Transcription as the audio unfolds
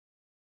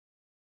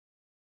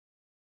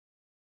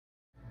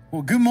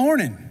Well, good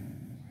morning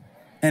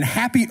and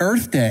happy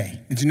Earth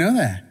Day. Did you know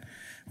that?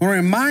 I want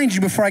to remind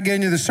you before I get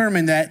into the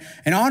sermon that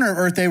in honor of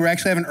Earth Day, we're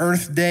actually having an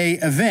Earth Day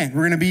event.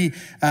 We're going to be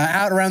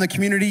out around the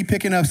community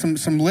picking up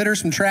some litter,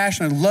 some trash,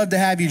 and I'd love to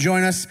have you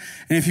join us.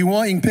 And if you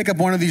want, you can pick up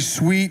one of these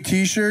sweet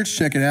t-shirts.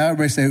 Check it out.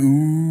 Everybody say,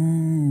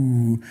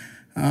 ooh.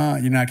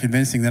 You're not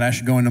convincing that I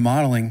should go into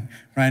modeling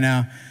right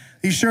now.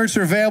 These shirts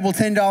are available,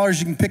 $10.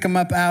 You can pick them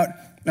up out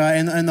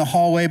in the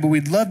hallway, but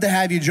we'd love to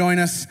have you join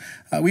us.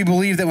 We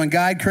believe that when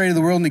God created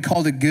the world and he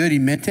called it good, he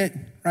meant it,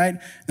 right?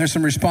 There's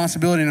some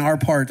responsibility on our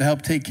part to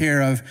help take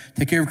care of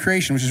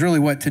creation, which is really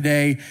what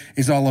today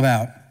is all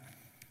about.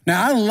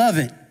 Now, I love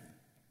it.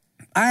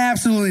 I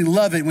absolutely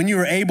love it when you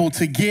are able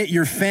to get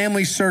your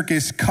family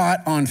circus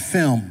caught on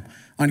film,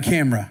 on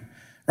camera,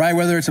 right?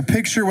 Whether it's a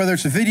picture, whether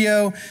it's a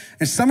video.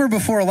 And summer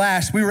before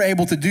last, we were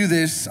able to do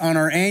this on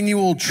our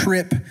annual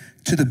trip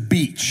to the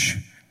beach.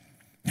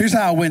 Here's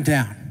how it went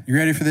down. You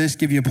ready for this?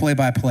 Give you a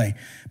play-by-play.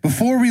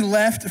 Before we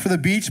left for the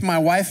beach, my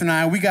wife and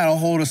I, we got a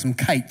hold of some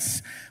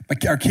kites.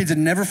 Our kids had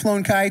never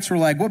flown kites. We're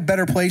like, what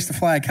better place to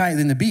fly a kite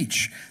than the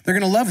beach? They're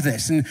going to love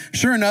this. And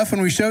sure enough,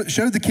 when we showed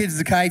the kids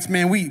the kites,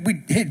 man, we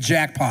hit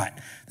jackpot.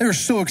 They were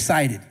so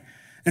excited.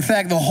 In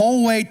fact, the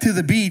whole way to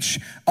the beach,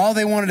 all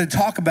they wanted to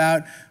talk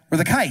about were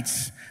the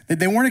kites.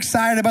 They weren't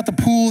excited about the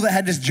pool that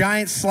had this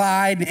giant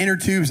slide and inner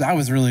tubes. I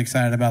was really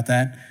excited about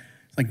that.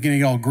 It's like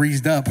getting all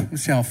greased up.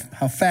 Let's see how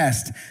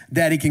fast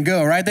daddy can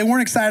go, right? They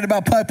weren't excited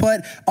about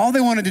putt-putt. All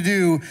they wanted to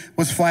do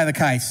was fly the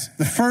kites.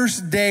 The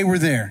first day we're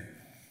there,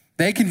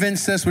 they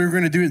convinced us we were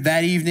going to do it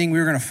that evening. We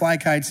were going to fly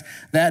kites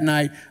that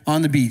night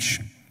on the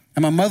beach.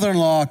 And my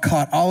mother-in-law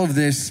caught all of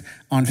this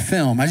on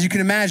film. As you can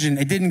imagine,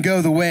 it didn't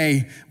go the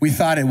way we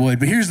thought it would.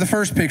 But here's the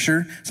first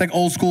picture. It's like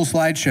old school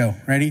slideshow.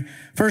 Ready?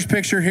 First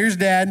picture, here's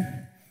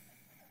Dad.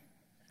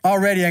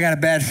 Already I got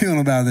a bad feeling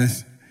about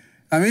this.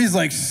 I mean, it's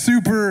like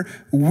super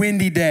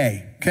windy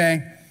day,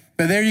 okay?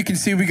 But there you can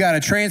see we got a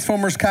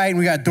Transformers kite and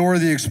we got Dora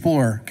the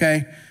Explorer,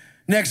 okay?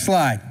 Next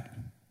slide.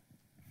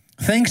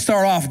 Things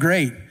start off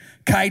great.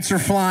 Kites are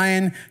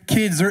flying,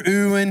 kids are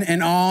oohing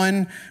and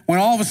awing. When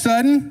all of a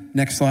sudden,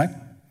 next slide,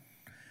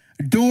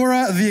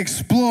 Dora the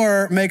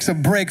Explorer makes a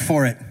break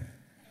for it.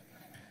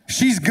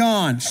 She's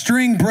gone.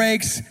 String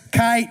breaks,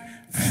 kite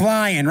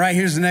flying. Right,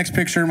 here's the next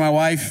picture of my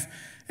wife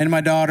and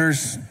my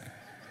daughters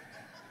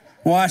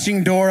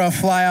watching Dora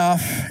fly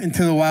off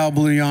into the wild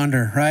blue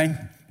yonder, right?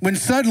 When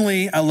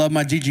suddenly, I love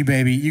my Gigi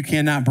baby. You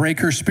cannot break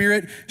her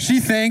spirit.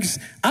 She thinks,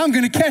 I'm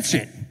going to catch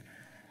it.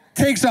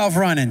 Takes off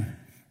running.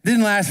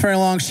 Didn't last very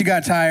long. She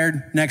got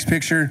tired. Next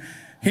picture.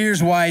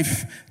 Here's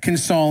wife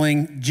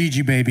consoling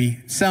Gigi baby.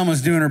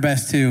 Selma's doing her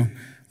best too,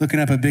 looking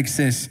up at big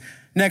sis.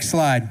 Next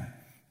slide.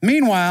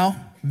 Meanwhile,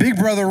 big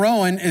brother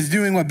Rowan is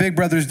doing what big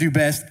brothers do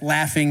best,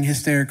 laughing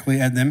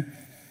hysterically at them.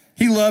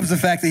 He loves the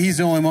fact that he's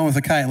the only one with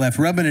a kite left,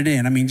 rubbing it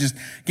in. I mean, just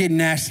getting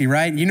nasty,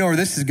 right? You know where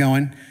this is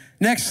going.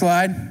 Next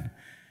slide.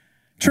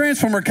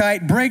 Transformer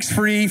kite breaks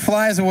free,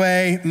 flies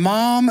away.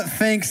 Mom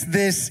thinks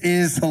this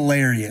is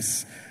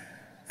hilarious.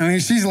 I mean,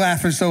 she's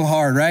laughing so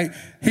hard, right?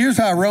 Here's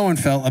how Rowan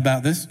felt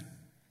about this.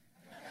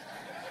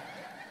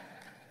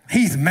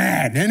 He's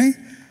mad, isn't he?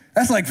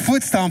 That's like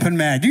foot stomping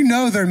mad. You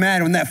know they're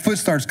mad when that foot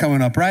starts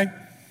coming up, right?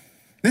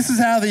 This is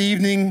how the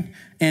evening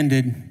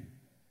ended.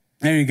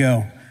 There you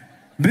go.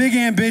 Big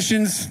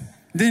ambitions,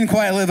 didn't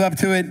quite live up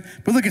to it.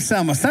 But look at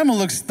Selma. Selma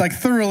looks like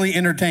thoroughly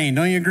entertained,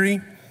 don't you agree?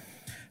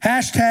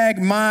 Hashtag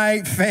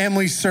my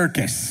family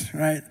circus,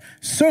 right?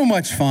 So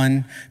much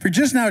fun. If you're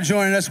just now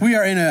joining us, we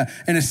are in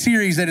a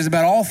series that is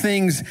about all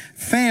things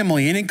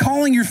family. And in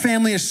calling your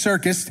family a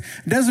circus,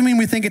 doesn't mean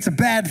we think it's a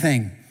bad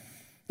thing.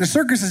 The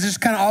circus has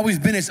just kind of always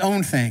been its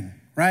own thing,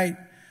 right?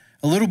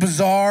 A little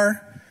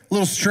bizarre, a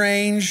little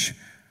strange,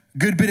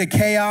 good bit of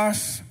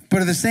chaos. But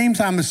at the same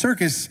time, the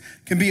circus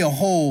can be a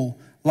whole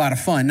lot of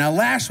fun. Now,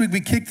 last week we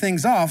kicked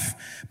things off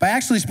by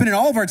actually spending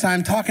all of our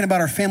time talking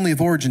about our family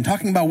of origin,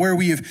 talking about where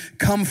we have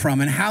come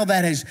from and how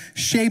that has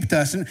shaped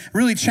us, and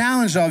really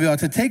challenged all of y'all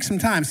to take some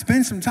time,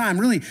 spend some time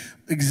really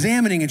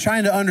examining and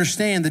trying to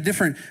understand the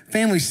different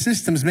family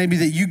systems maybe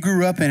that you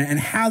grew up in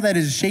and how that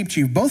has shaped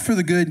you, both for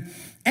the good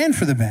and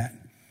for the bad.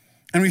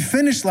 And we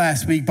finished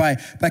last week by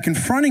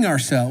confronting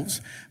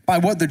ourselves by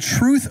what the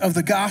truth of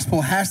the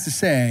gospel has to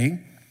say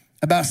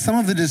about some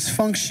of the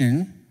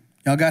dysfunction.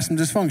 Y'all got some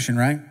dysfunction,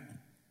 right?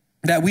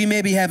 That we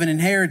maybe haven't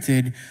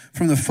inherited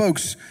from the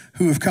folks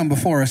who have come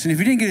before us. And if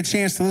you didn't get a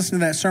chance to listen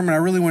to that sermon, I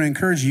really want to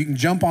encourage you. You can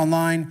jump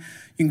online.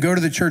 You can go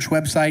to the church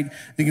website.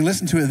 You can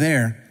listen to it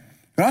there.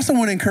 But I also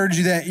want to encourage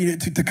you that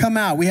to come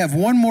out. We have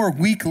one more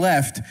week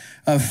left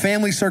of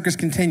Family Circus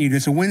Continued.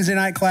 It's a Wednesday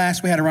night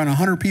class. We had around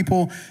 100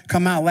 people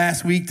come out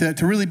last week to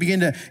really begin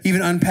to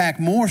even unpack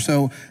more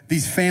so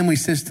these family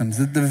systems,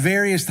 the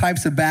various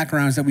types of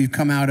backgrounds that we've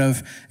come out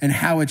of and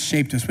how it's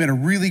shaped us. We had a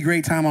really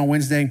great time on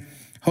Wednesday.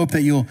 Hope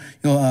that you'll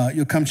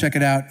come check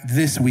it out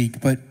this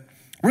week. But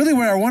really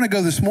where I want to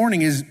go this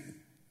morning is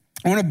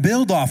I want to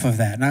build off of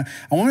that. And I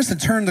want us to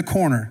turn the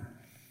corner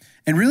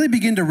and really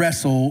begin to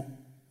wrestle.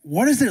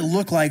 What does it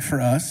look like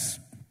for us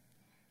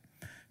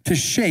to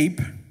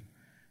shape,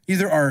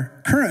 either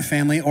our current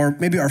family or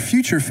maybe our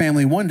future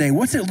family one day,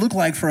 what's it look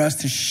like for us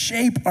to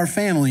shape our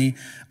family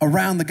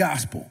around the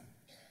gospel?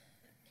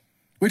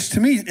 Which to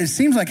me, it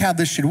seems like how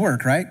this should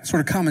work, right?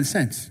 Sort of common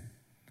sense.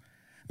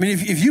 I mean,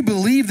 if you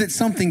believe that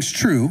something's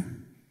true,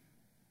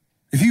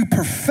 if you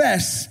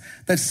profess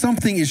that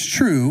something is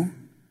true,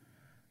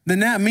 then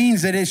that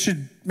means that it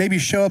should maybe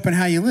show up in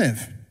how you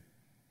live,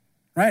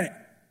 right?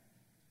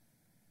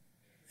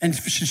 And it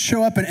should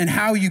show up in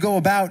how you go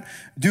about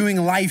doing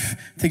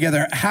life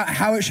together,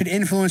 how it should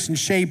influence and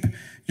shape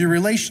your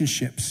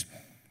relationships.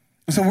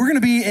 So we're going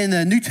to be in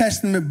the New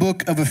Testament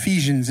book of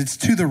Ephesians. It's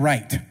to the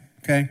right,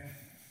 okay?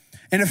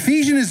 And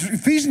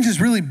Ephesians is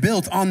really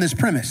built on this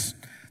premise,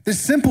 this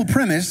simple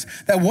premise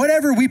that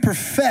whatever we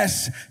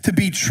profess to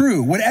be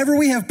true, whatever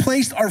we have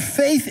placed our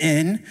faith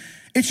in,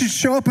 it should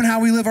show up in how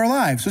we live our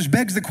lives, which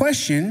begs the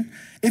question,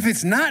 if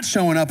it's not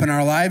showing up in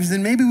our lives,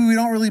 then maybe we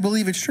don't really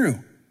believe it's true.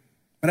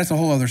 But that's a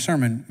whole other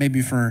sermon,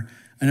 maybe for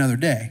another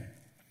day.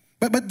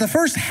 But the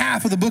first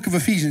half of the book of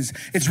Ephesians,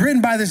 it's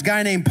written by this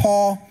guy named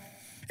Paul,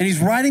 and he's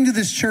writing to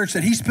this church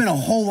that he spent a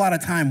whole lot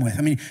of time with.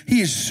 I mean,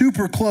 he is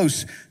super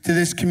close to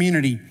this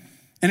community.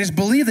 And it's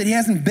believed that he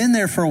hasn't been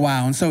there for a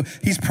while. And so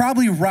he's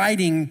probably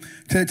writing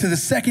to the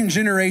second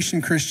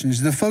generation Christians,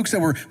 the folks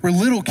that were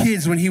little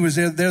kids when he was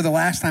there the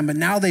last time, but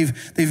now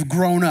they've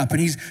grown up.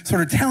 And he's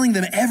sort of telling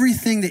them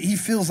everything that he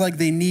feels like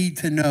they need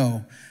to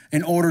know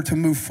in order to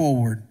move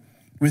forward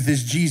with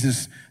this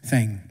Jesus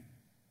thing.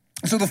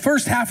 So the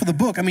first half of the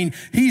book, I mean,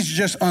 he's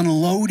just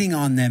unloading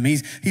on them.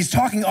 He's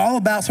talking all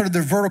about sort of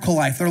their vertical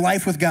life, their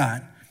life with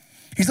God.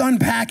 He's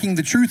unpacking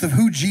the truth of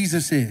who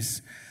Jesus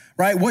is.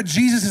 Right? What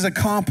Jesus has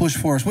accomplished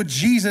for us, what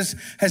Jesus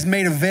has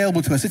made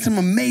available to us. It's some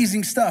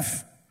amazing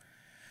stuff.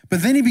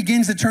 But then he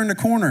begins to turn the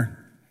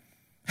corner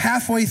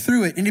halfway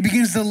through it, and he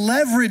begins to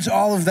leverage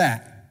all of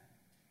that.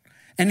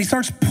 And he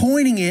starts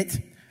pointing it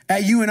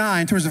at you and I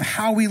in terms of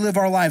how we live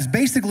our lives.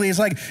 Basically, it's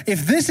like,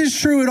 if this is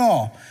true at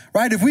all,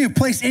 right? If we have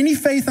placed any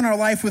faith in our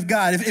life with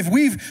God, if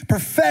we've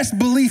professed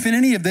belief in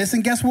any of this,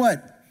 then guess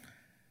what?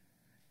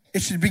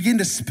 It should begin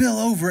to spill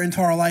over into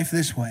our life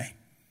this way.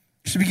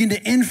 It should begin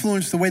to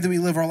influence the way that we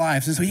live our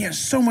lives. And so he has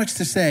so much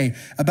to say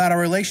about our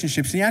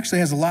relationships. And he actually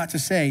has a lot to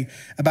say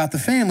about the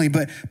family.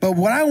 But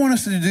what I want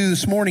us to do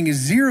this morning is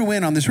zero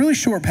in on this really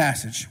short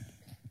passage.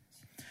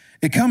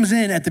 It comes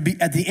in at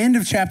the end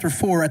of chapter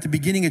 4, at the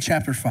beginning of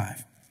chapter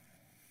 5.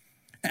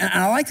 And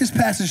I like this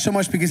passage so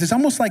much because it's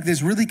almost like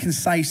this really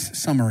concise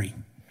summary.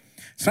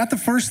 It's not the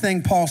first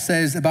thing Paul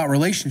says about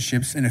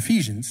relationships in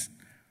Ephesians.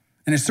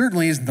 And it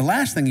certainly isn't the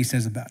last thing he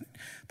says about it.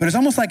 But it's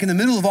almost like in the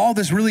middle of all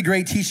this really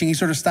great teaching, he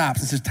sort of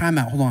stops and says, time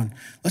out, hold on.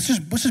 Let's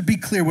just be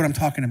clear what I'm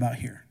talking about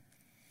here.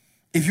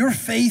 If your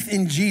faith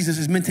in Jesus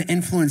is meant to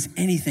influence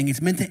anything,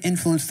 it's meant to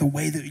influence the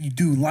way that you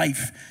do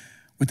life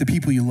with the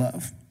people you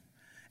love.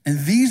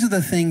 And these are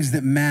the things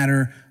that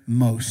matter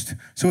most.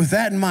 So with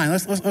that in mind,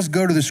 let's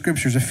go to the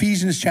scriptures.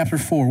 Ephesians chapter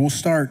 4, we'll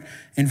start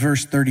in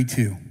verse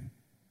 32.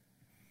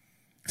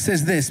 It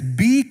says this,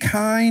 be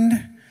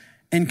kind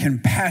and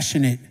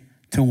compassionate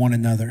to one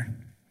another.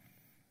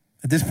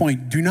 At this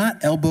point, do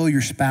not elbow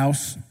your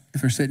spouse if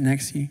they're sitting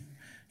next to you.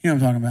 You know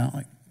what I'm talking about?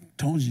 Like,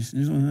 told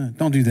you,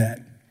 don't do that.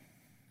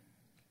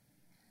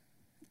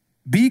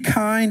 Be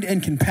kind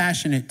and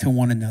compassionate to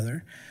one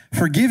another,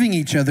 forgiving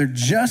each other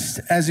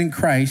just as in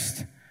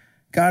Christ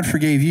God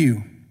forgave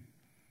you.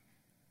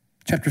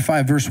 Chapter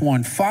 5, verse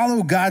 1,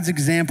 follow God's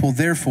example,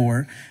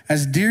 therefore,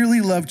 as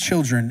dearly loved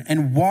children,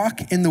 and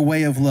walk in the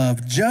way of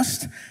love,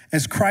 just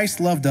as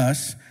Christ loved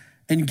us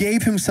and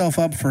gave himself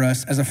up for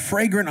us as a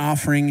fragrant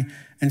offering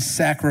and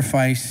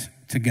sacrifice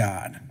to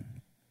God.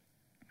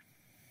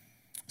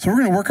 So we're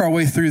going to work our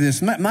way through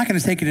this. I'm not going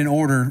to take it in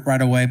order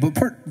right away, but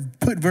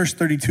put verse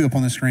 32 up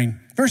on the screen.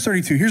 Verse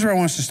 32, here's where I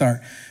want us to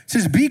start. It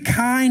says, be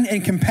kind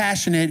and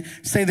compassionate,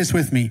 say this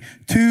with me,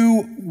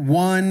 to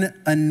one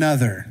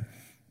another.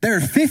 There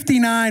are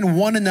 59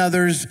 one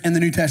another's in the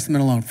New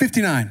Testament alone.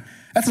 59.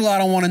 That's a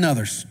lot of one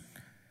another's.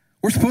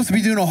 We're supposed to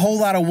be doing a whole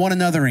lot of one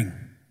anothering.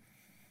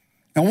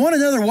 And one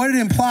another, what it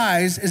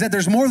implies is that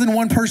there's more than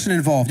one person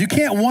involved. You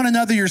can't one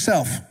another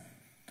yourself.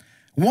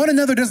 One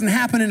another doesn't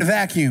happen in a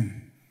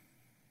vacuum.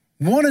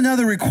 One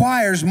another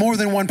requires more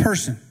than one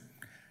person,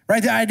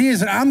 right? The idea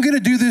is that I'm going to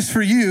do this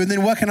for you, and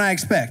then what can I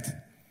expect?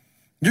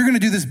 You're going to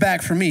do this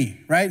back for me,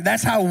 right?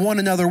 That's how one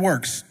another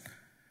works.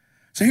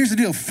 So here's the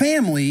deal.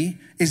 Family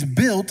is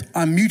built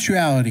on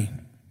mutuality.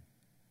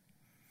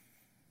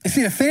 You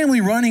see, a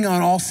family running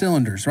on all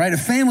cylinders, right? A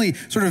family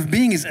sort of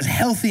being as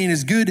healthy and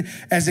as good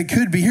as it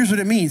could be. Here's what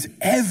it means.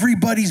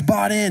 Everybody's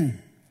bought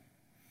in.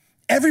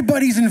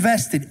 Everybody's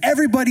invested.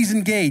 Everybody's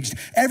engaged.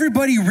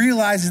 Everybody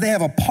realizes they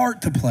have a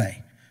part to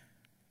play.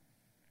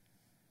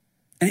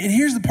 And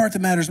here's the part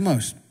that matters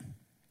most.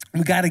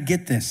 We got to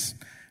get this.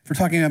 If we're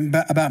talking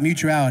about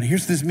mutuality,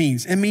 here's what this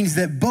means. It means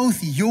that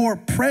both your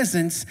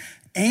presence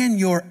and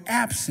your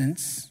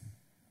absence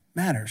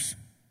matters.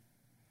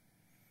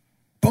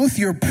 Both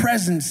your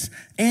presence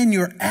and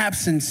your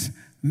absence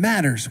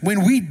matters.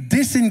 When we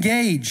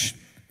disengage,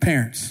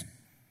 parents,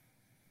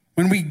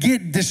 when we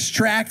get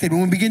distracted,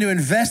 when we begin to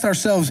invest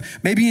ourselves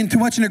maybe in too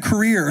much in a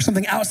career or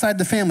something outside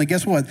the family,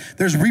 guess what?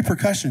 There's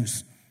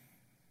repercussions.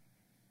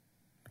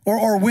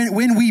 Or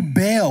when we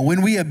bail,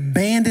 when we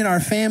abandon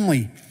our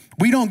family,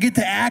 we don't get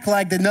to act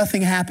like that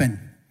nothing happened.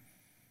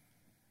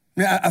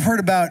 I've heard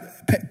about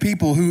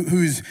people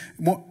whose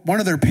one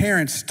of their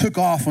parents took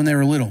off when they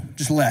were little,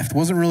 just left,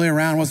 wasn't really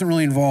around, wasn't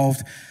really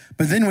involved.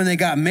 But then when they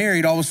got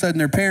married, all of a sudden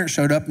their parents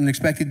showed up and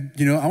expected,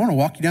 I want to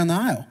walk you down the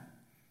aisle.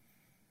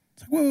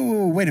 It's like,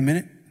 whoa, wait a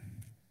minute.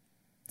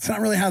 It's not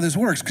really how this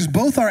works, because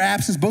both our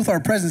absence, both our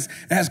presence,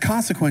 it has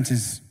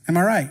consequences. Am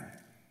I right?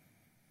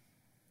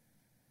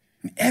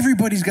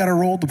 Everybody's got a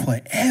role to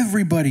play.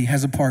 Everybody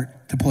has a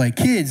part to play.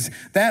 Kids,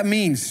 that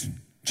means,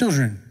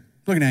 children,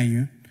 looking at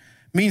you,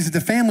 means that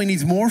the family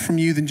needs more from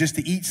you than just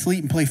to eat,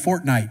 sleep, and play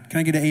Fortnite. Can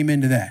I get an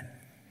amen to that?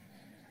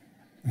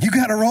 You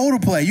got a role to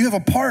play. You have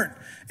a part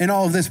in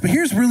all of this. But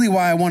here's really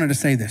why I wanted to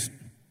say this.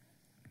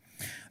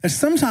 That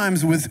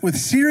sometimes with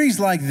series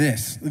like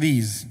this,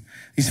 these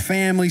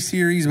family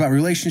series about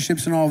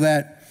relationships and all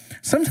that,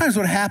 sometimes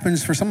what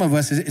happens for some of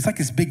us is it's like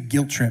this big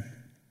guilt trip.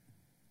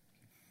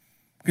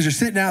 Because you're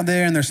sitting out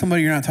there and there's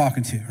somebody you're not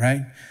talking to,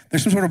 right?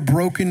 There's some sort of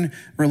broken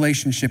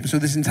relationship. And so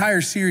this entire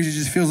series, it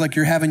just feels like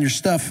you're having your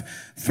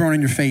stuff thrown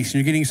in your face and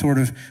you're getting sort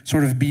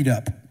of beat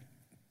up.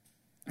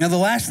 Now, the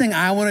last thing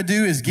I want to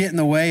do is get in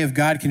the way of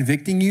God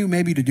convicting you,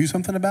 maybe to do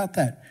something about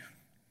that.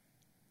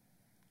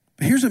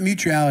 But here's what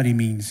mutuality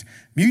means.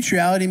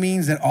 Mutuality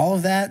means that all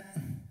of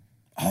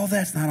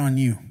that's not on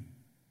you.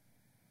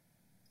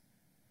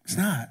 It's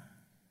not.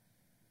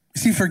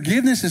 See,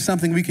 forgiveness is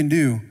something we can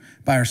do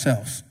by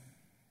ourselves.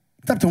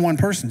 It's up to one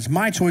person. It's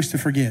my choice to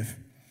forgive.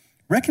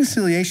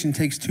 Reconciliation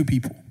takes two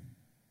people.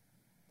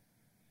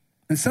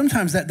 And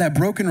sometimes that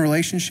broken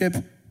relationship,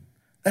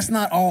 that's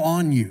not all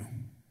on you.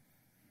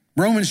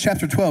 Romans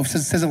chapter 12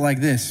 says it like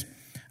this.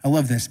 I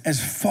love this.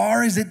 As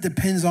far as it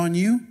depends on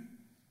you,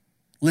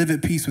 live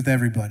at peace with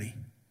everybody.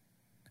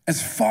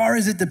 As far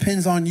as it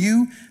depends on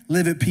you,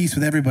 live at peace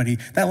with everybody.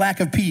 That lack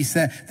of peace,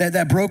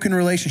 that broken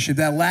relationship,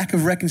 that lack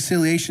of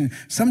reconciliation,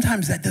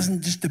 sometimes that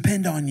doesn't just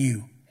depend on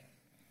you.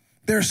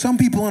 There are some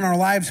people in our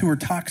lives who are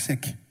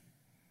toxic.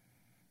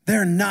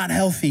 They're not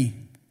healthy.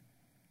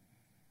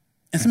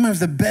 And sometimes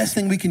the best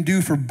thing we can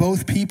do for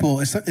both people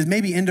is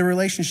maybe end a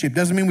relationship.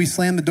 Doesn't mean we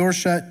slam the door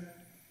shut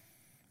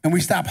and we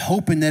stop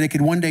hoping that it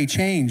could one day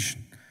change.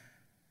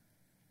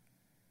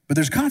 But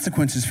there's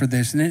consequences for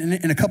this. And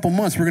in a couple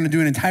months, we're going to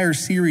do an entire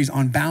series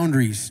on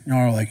boundaries. You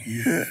know, like,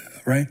 yeah,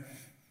 right?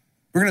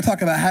 We're going to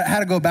talk about how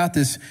to go about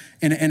this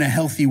in a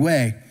healthy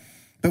way.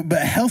 But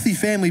a healthy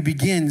family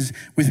begins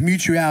with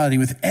mutuality,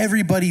 with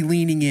everybody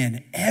leaning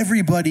in,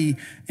 everybody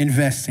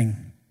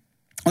investing.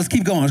 Let's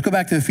keep going. Let's go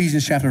back to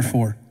Ephesians chapter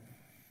 4.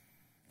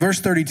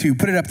 Verse 32,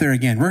 put it up there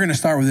again. We're going to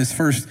start with this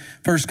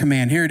first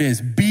command. Here it is.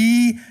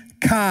 Be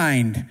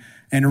kind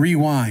and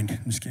rewind.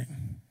 I'm just kidding.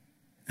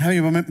 How many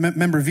of you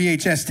remember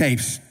VHS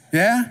tapes?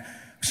 Yeah?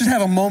 Let's just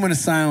have a moment of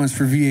silence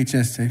for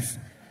VHS tapes.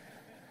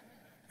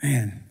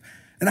 Man.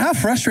 And how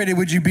frustrated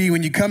would you be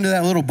when you come to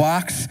that little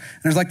box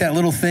and there's like that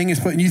little thing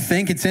and you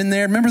think it's in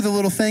there? Remember the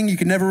little thing you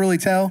could never really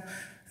tell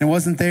and it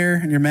wasn't there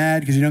and you're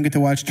mad because you don't get to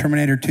watch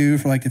Terminator 2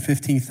 for like the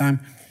 15th time?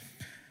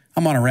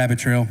 I'm on a rabbit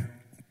trail.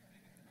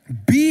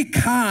 Be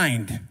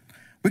kind.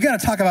 We got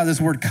to talk about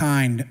this word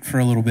kind for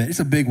a little bit. It's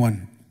a big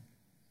one.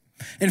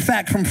 In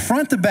fact, from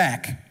front to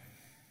back,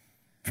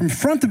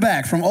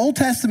 from Old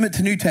Testament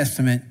to New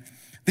Testament,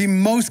 the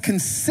most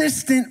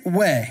consistent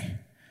way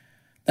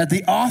that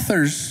the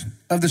authors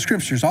of the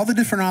scriptures, all the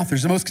different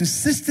authors, the most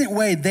consistent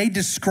way they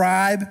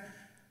describe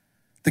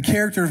the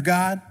character of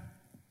God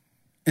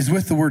is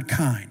with the word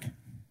kind.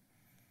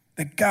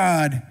 That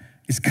God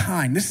is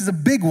kind. This is a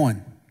big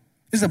one.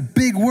 This is a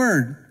big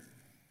word.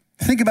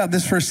 Think about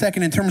this for a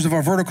second in terms of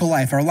our vertical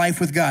life, our life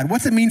with God.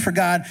 What's it mean for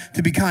God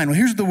to be kind? Well,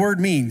 here's what the word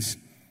means.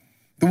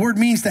 The word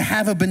means to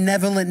have a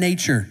benevolent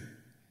nature,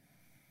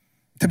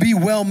 to be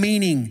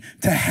well-meaning,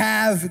 to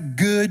have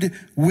good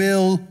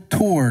will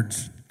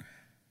towards.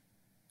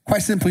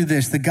 Quite simply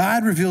this, the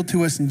God revealed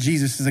to us in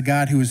Jesus is a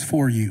God who is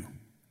for you,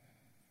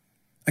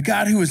 a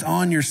God who is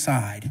on your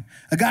side,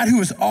 a God who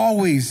has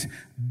always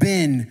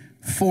been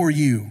for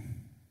you.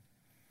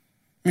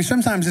 I mean,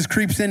 sometimes this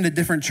creeps into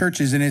different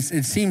churches and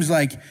it seems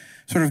like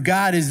sort of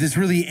God is this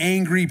really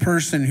angry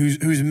person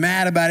who's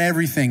mad about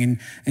everything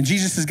and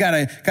Jesus has got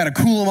to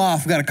cool him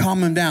off, got to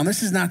calm him down.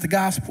 This is not the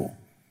gospel.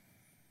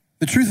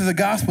 The truth of the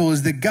gospel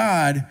is that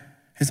God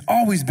has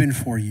always been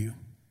for you.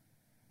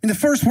 And the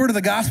first word of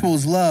the gospel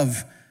is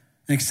love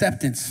and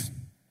acceptance.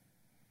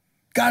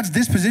 God's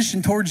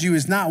disposition towards you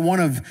is not one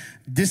of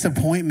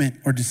disappointment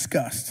or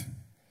disgust.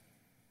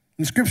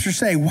 And scriptures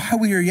say, while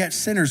we are yet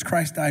sinners,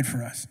 Christ died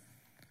for us.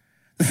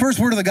 The first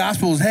word of the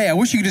gospel is, hey, I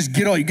wish you could just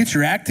get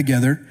your act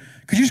together.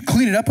 Could you just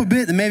clean it up a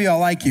bit and maybe I'll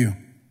like you?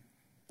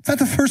 It's not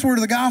the first word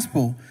of the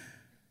gospel.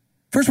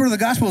 First word of the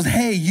gospel is,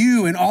 hey,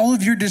 you and all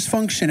of your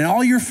dysfunction and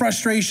all your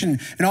frustration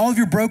and all of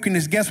your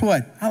brokenness, guess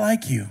what? I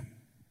like you.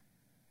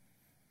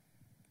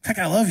 In fact,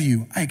 I love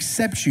you. I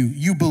accept you.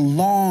 You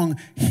belong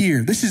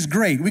here. This is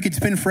great. We could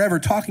spend forever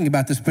talking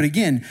about this. But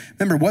again,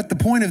 remember what the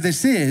point of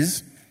this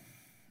is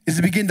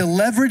to begin to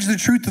leverage the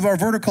truth of our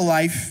vertical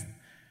life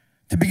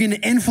to begin to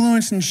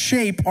influence and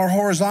shape our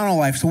horizontal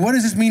life. So what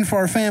does this mean for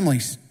our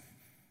families?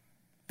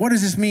 What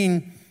does this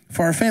mean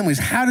for our families?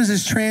 How does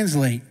this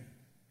translate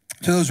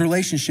to those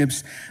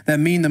relationships that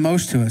mean the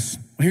most to us?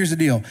 Well, here's the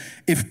deal.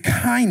 If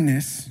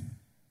kindness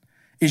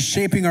is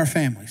shaping our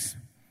families,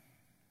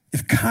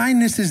 if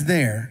kindness is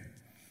there,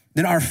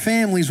 then our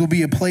families will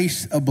be a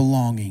place of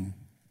belonging.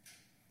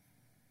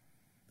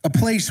 A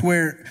place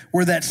where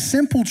that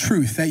simple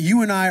truth that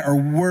you and I are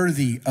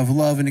worthy of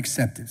love and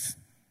acceptance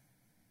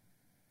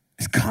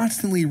is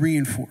constantly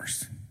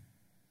reinforced.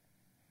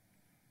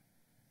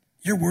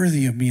 You're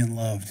worthy of being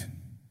loved.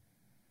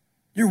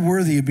 You're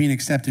worthy of being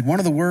accepted. One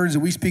of the words that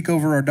we speak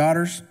over our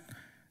daughters,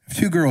 I have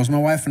 2 girls, my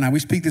wife and I, we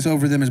speak this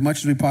over them as much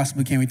as we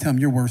possibly can. We tell them,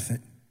 you're worth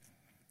it.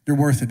 You're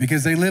worth it,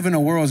 because they live in a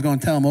world that's going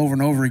to tell them over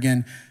and over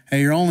again,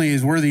 hey, you're only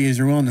as worthy as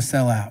you're willing to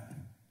sell out.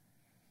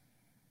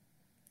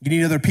 You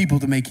need other people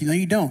to make you. No,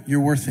 you don't.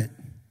 You're worth it.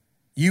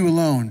 You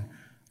alone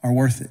are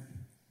worth it.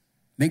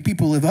 Make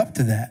people live up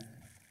to that.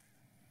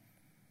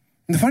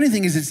 And the funny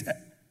thing is,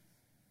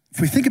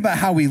 if we think about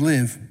how we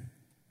live,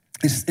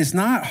 it's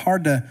not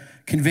hard to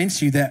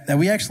convince you that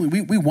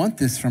we want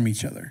this from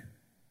each other.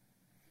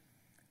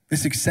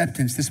 This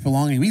acceptance, this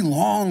belonging. We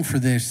long for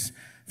this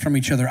from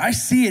each other. I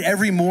see it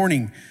every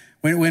morning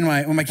when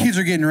my kids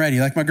are getting ready,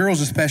 like my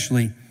girls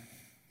especially.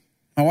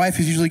 My wife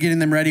is usually getting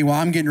them ready while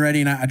I'm getting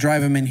ready, and I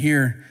drive them in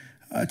here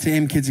to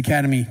M Kids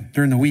Academy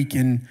during the week.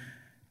 And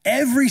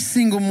every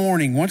single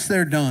morning, once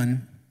they're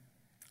done,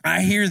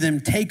 I hear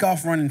them take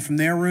off running from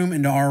their room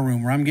into our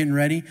room where I'm getting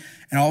ready,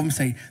 and all of them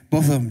say,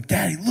 both of them,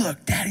 Daddy,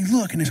 look,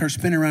 and they start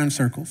spinning around in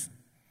circles.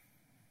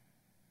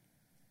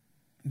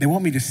 They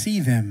want me to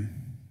see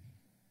them.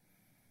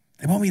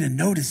 They want me to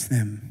notice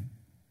them.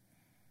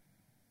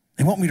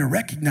 They want me to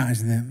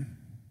recognize them.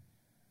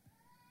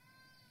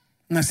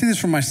 And I see this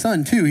from my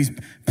son too. He's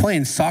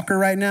playing soccer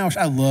right now, which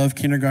I love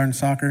kindergarten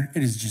soccer.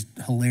 It is just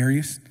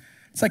hilarious.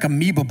 It's like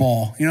amoeba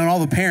ball, and all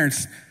the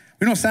parents,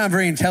 we don't sound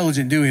very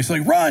intelligent, do we? It's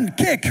like run,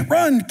 kick,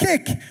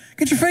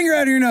 get your finger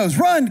out of your nose,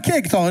 run,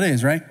 kick. That's all it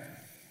is, right?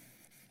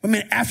 I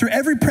mean, after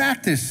every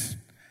practice,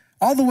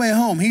 all the way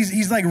home,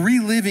 he's like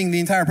reliving the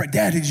entire practice.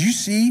 Dad, did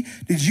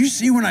you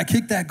see when I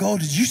kicked that goal?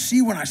 Did you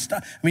see when I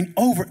stopped? I mean,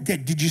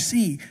 did you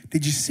see?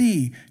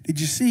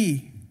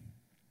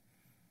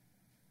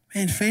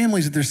 Man,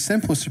 families at their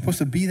simplest are supposed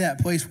to be that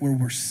place where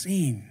we're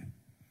seen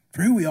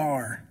for who we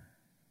are,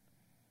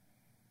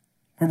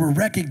 where we're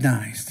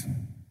recognized,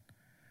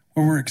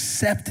 where we're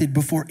accepted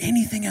before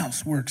anything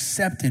else. We're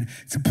accepted.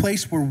 It's a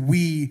place where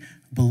we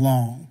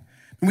belong.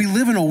 And we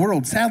live in a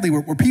world, sadly,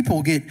 where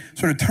people get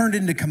sort of turned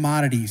into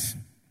commodities.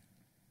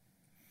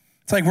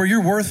 It's like where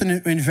your worth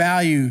and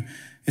value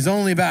is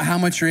only about how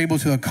much you're able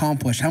to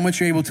accomplish, how much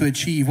you're able to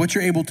achieve, what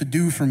you're able to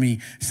do for me.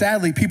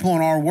 Sadly, people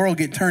in our world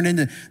get turned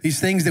into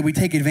these things that we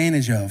take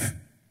advantage of,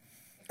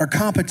 or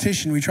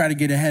competition we try to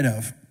get ahead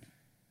of.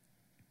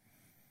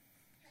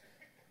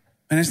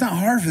 And it's not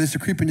hard for this to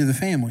creep into the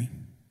family.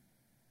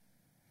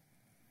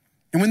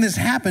 And when this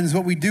happens,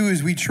 what we do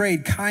is we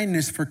trade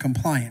kindness for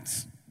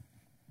compliance.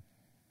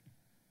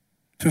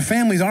 So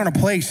families aren't a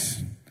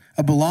place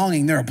of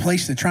belonging. They're a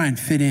place to try and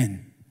fit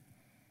in.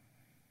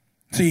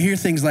 So you hear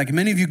things like,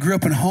 many of you grew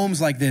up in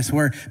homes like this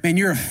where, man,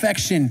 your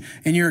affection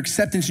and your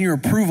acceptance and your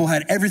approval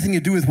had everything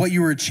to do with what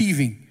you were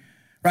achieving,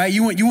 right?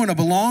 You want to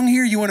belong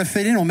here. You want to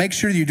fit in. Well, make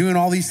sure that you're doing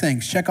all these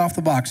things. Check off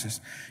the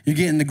boxes. You're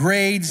getting the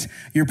grades.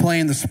 You're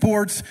playing the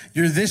sports.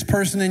 You're this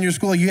person in your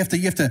school. You have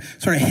to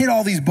sort of hit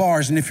all these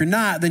bars. And if you're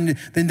not, then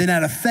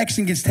that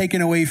affection gets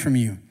taken away from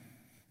you.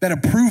 That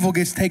approval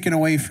gets taken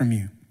away from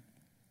you.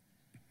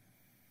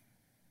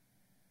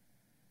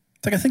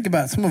 It's like I think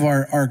about some of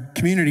our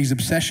community's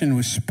obsession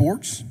with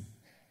sports.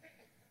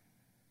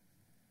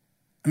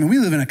 I mean, we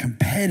live in a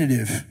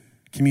competitive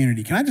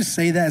community. Can I just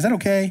say that? Is that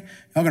okay?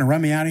 Y'all gonna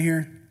run me out of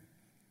here?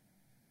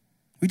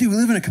 We do. We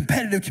live in a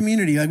competitive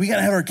community. Like, we got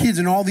to have our kids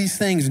in all these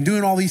things and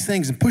doing all these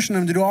things and pushing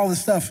them to do all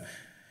this stuff,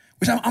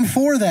 which I'm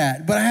for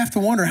that. But I have to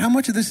wonder how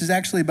much of this is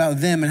actually about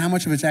them and how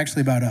much of it's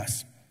actually about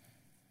us.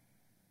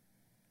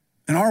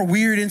 And our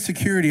weird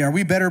insecurity, are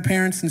we better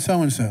parents than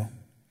so-and-so?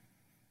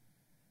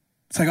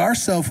 It's like our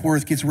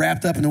self-worth gets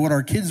wrapped up into what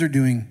our kids are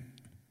doing.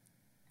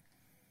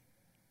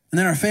 And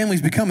then our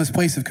families become this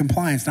place of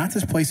compliance, not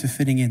this place of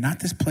fitting in,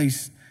 not this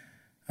place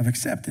of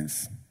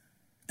acceptance.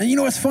 And you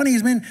know what's funny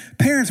is, man,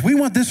 parents, we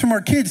want this from our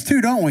kids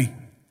too, don't we?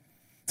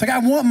 It's like, I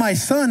want my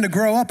son to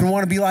grow up and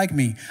want to be like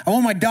me. I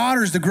want my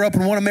daughters to grow up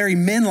and want to marry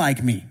men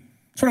like me.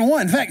 That's what I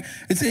want. In fact,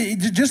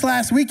 just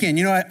last weekend,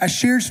 I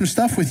shared some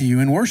stuff with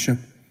you in worship.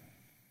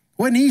 It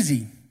wasn't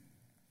easy.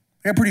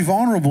 I got pretty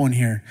vulnerable in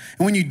here.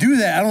 And when you do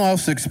that, I don't know how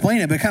else to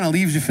explain it, but it kind of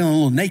leaves you feeling a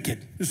little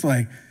naked. Just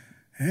like,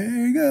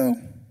 there you go.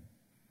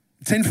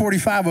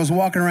 10:45, I was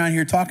walking around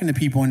here talking to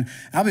people, and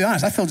I'll be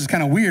honest, I felt just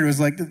kind of weird. It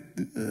was like,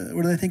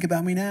 what do they think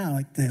about me now?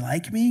 Like, do they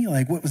like me?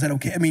 Like, what was that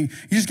okay? I mean,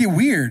 you just get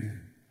weird.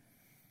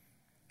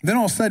 Then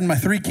all of a sudden, my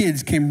 3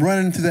 kids came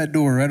running through that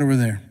door right over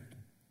there.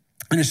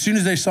 And as soon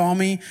as they saw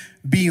me,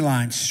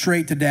 beeline,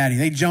 straight to daddy.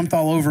 They jumped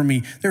all over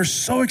me. They were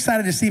so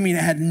excited to see me, and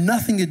it had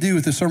nothing to do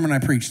with the sermon I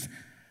preached. It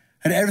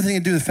had everything to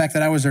do with the fact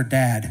that I was their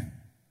dad.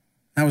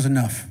 That was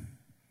enough.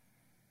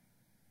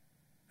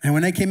 And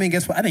when they came in,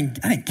 guess what? I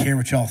didn't care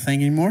what y'all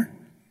think anymore.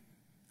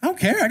 I don't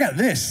care. I got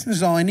this. This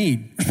is all I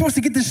need. We're supposed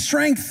to get this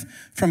strength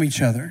from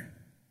each other.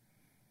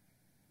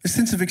 This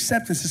sense of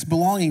acceptance, this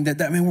belonging,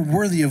 that we're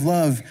worthy of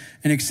love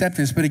and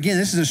acceptance. But again,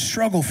 this is a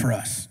struggle for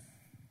us.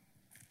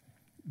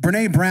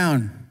 Brene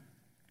Brown,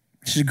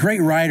 she's a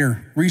great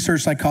writer,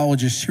 research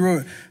psychologist.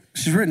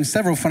 She's written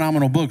several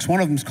phenomenal books.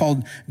 One of them is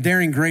called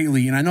Daring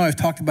Greatly. And I know I've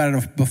talked about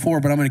it before,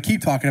 but I'm going to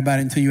keep talking about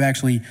it until you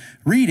actually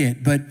read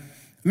it. But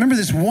remember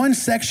this one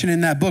section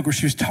in that book where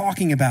she was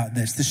talking about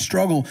this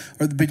struggle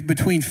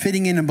between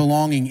fitting in and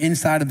belonging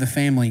inside of the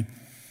family.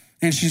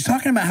 And she's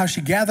talking about how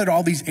she gathered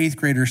all these 8th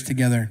graders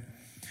together.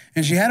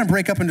 And she had them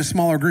break up into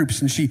smaller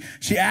groups. And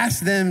she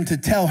asked them to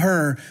tell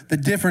her the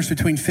difference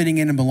between fitting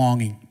in and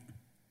belonging.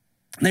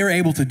 And they were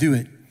able to do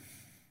it.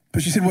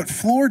 But she said what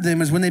floored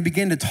them is when they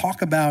began to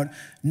talk about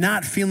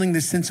not feeling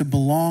this sense of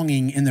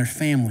belonging in their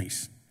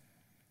families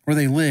where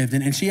they lived.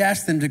 And she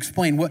asked them to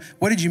explain,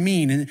 what did you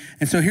mean?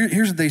 And so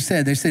here's what they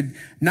said. They said,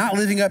 not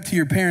living up to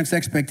your parents'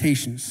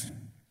 expectations.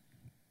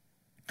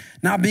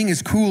 Not being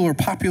as cool or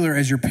popular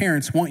as your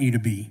parents want you to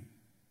be.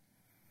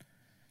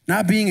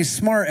 Not being as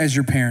smart as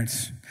your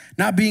parents.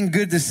 Not being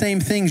good at the same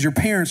things your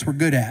parents were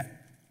good at.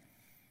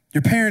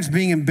 Your parents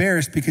being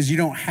embarrassed because you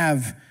don't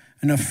have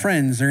enough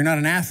friends or you're not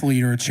an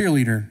athlete or a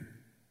cheerleader.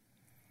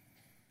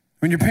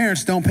 When your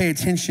parents don't pay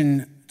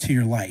attention to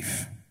your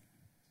life.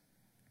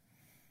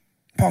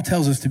 Paul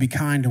tells us to be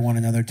kind to one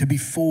another, to be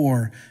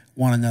for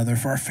one another,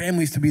 for our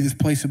families to be this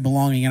place of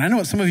belonging. And I know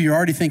what some of you are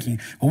already thinking,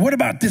 well, what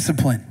about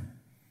discipline?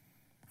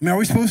 I mean, are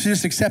we supposed to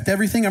just accept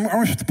everything? Are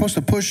we supposed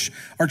to push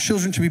our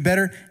children to be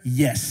better?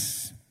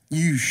 Yes,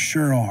 you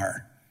sure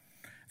are.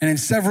 And in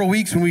several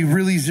weeks, when we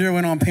really zero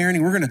in on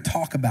parenting, we're going to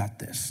talk about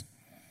this.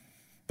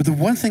 But the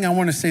one thing I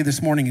want to say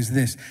this morning is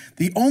this.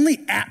 The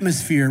only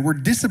atmosphere where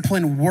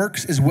discipline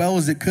works as well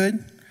as it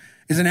could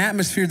is an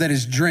atmosphere that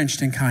is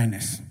drenched in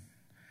kindness.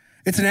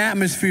 It's an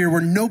atmosphere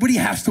where nobody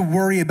has to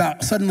worry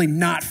about suddenly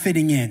not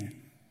fitting in.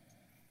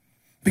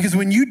 Because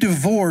when you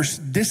divorce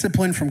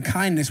discipline from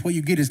kindness, what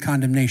you get is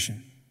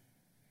condemnation.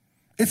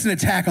 It's an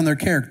attack on their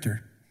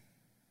character.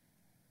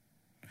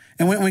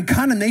 And when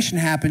condemnation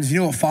happens,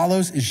 you know what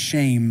follows is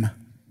shame.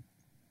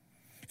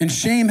 And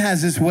shame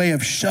has this way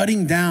of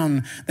shutting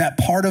down that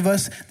part of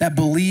us that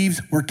believes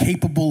we're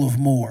capable of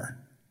more.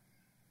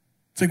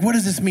 It's like, what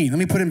does this mean? Let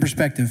me put it in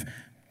perspective.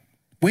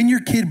 When your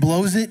kid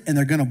blows it, and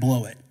they're going to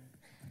blow it,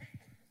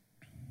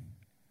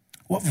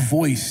 what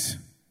voice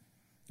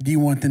do you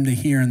want them to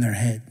hear in their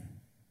head?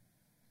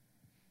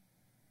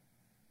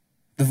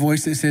 The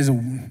voice that says,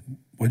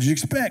 what did you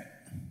expect?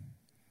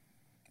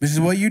 This is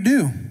what you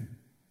do.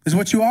 This is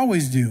what you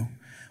always do.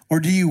 Or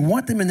do you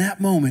want them in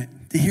that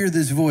moment to hear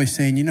this voice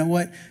saying, you know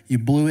what? You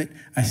blew it.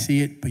 I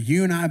see it. But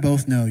you and I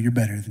both know you're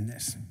better than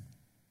this.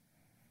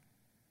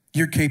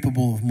 You're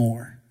capable of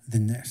more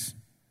than this.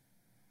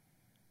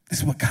 This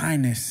is what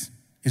kindness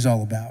is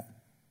all about.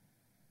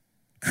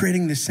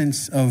 Creating this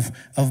sense of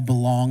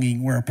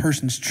belonging where a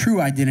person's true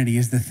identity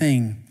is the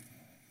thing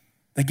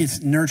that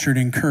gets nurtured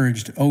and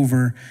encouraged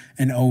over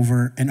and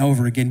over and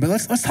over again. But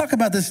let's talk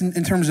about this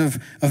in terms of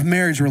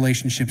marriage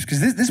relationships, because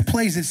this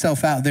plays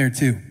itself out there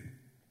too.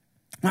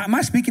 Am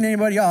I speaking to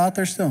anybody, y'all out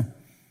there still?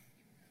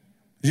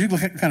 You look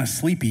kind of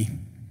sleepy.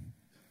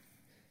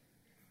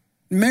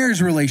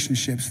 Marriage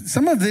relationships.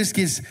 Some of this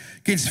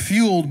gets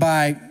fueled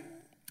by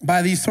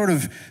these sort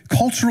of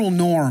cultural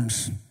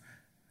norms.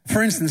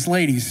 For instance,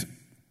 ladies,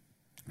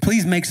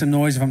 please make some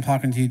noise if I'm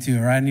talking to you too,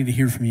 or I need to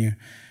hear from you.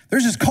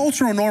 There's this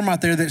cultural norm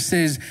out there that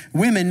says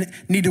women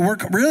need to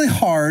work really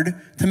hard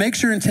to make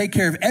sure and take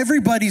care of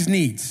everybody's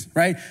needs,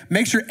 right?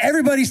 Make sure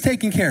everybody's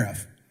taken care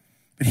of.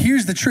 But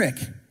here's the trick.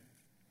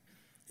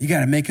 You got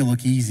to make it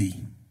look easy.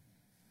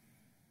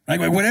 Like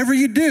whatever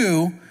you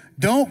do,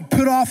 don't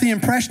put off the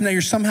impression that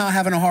you're somehow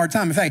having a hard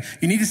time. In fact,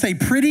 you need to stay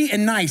pretty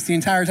and nice the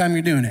entire time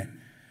you're doing it.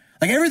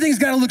 Like everything's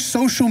got to look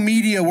social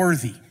media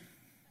worthy.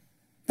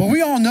 But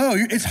we all know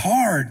it's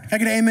hard. I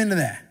can amen to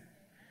that.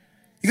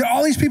 You got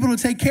all these people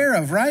to take care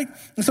of, right?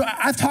 And so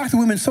I've talked to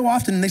women so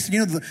often, and they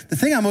said, the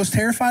thing I'm most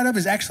terrified of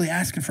is actually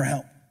asking for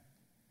help.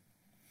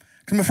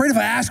 Because I'm afraid if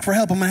I ask for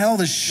help, I'm going to have all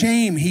this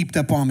shame heaped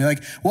up on me.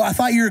 Like, well, I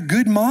thought you were a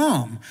good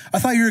mom. I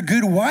thought you were a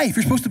good wife.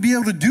 You're supposed to be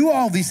able to do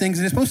all these things,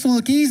 and it's supposed to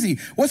look easy.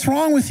 What's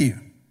wrong with you?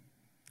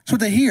 That's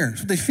what they hear.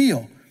 That's what they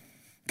feel.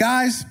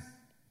 Guys,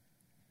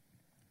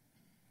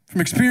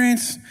 from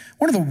experience,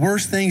 one of the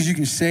worst things you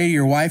can say to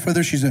your wife,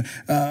 whether she's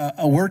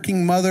a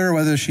working mother,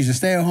 whether she's a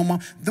stay-at-home mom,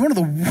 one of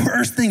the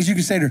worst things you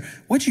can say to her,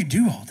 what'd you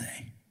do all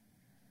day?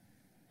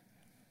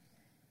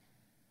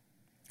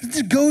 It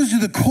just goes to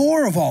the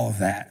core of all of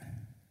that.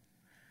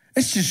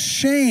 It's just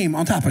shame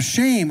on top of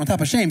shame on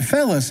top of shame.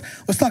 Fellas,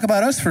 let's talk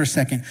about us for a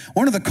second.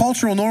 One of the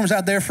cultural norms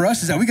out there for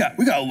us is that we got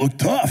to look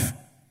tough.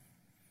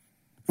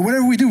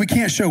 Whatever we do, we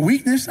can't show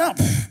weakness. Oh,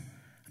 I'm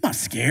not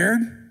scared.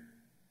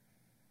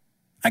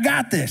 I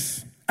got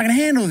this. I can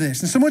handle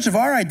this. And so much of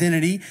our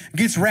identity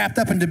gets wrapped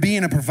up into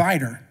being a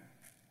provider,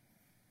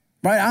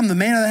 right? I'm the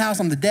man of the house.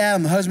 I'm the dad.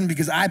 I'm the husband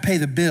because I pay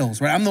the bills,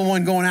 right? I'm the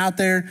one going out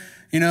there,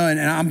 and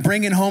I'm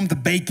bringing home the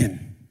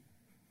bacon,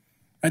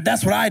 right?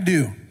 That's what I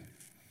do.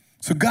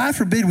 So God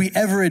forbid we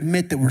ever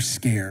admit that we're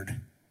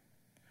scared.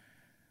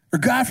 Or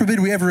God forbid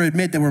we ever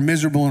admit that we're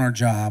miserable in our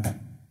job.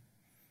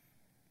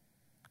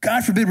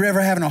 God forbid we're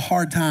ever having a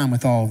hard time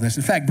with all of this.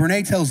 In fact,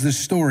 Brene tells this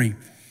story.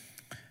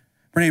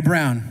 Brene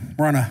Brown,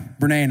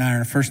 Brene and I are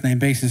on a first name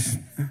basis.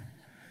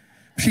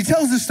 She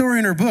tells the story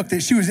in her book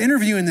that she was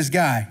interviewing this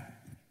guy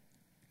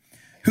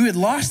who had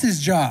lost his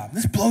job.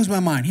 This blows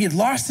my mind. He had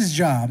lost his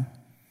job,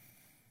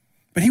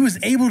 but he was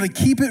able to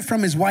keep it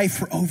from his wife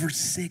for over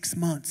 6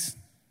 months.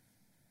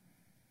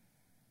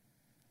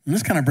 And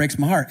this kind of breaks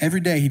my heart. Every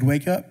day he'd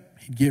wake up,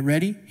 he'd get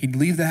ready, he'd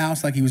leave the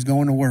house like he was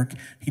going to work.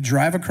 He'd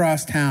drive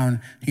across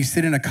town, he'd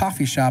sit in a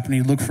coffee shop, and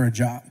he'd look for a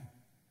job.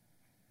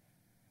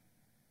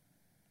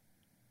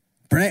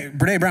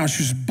 Brene Brown,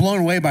 she was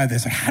blown away by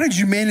this. Like, how did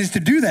you manage to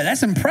do that?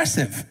 That's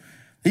impressive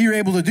that you're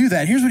able to do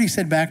that. Here's what he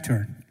said back to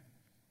her.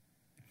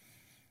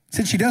 He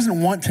said she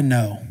doesn't want to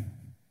know.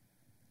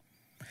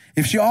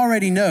 If she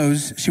already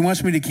knows, she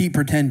wants me to keep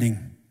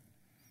pretending.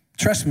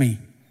 Trust me,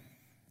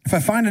 if I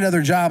find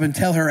another job and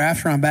tell her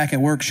after I'm back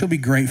at work, she'll be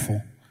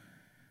grateful.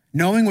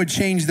 Knowing would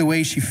change the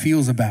way she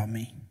feels about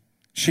me.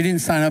 She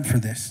didn't sign up for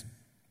this.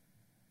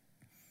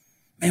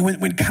 And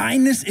when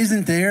kindness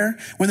isn't there,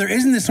 when there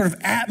isn't this sort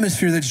of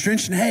atmosphere that's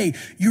drenched in, hey,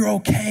 you're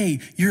okay,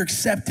 you're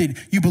accepted,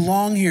 you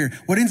belong here,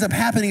 what ends up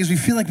happening is we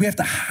feel like we have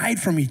to hide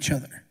from each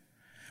other.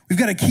 We've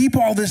got to keep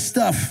all this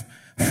stuff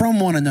from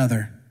one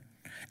another.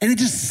 And it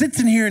just sits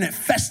in here and it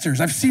festers.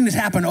 I've seen this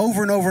happen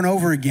over and over and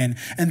over again.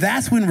 And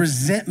that's when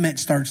resentment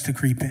starts to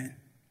creep in.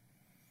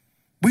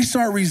 We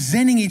start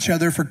resenting each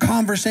other for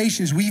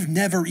conversations we've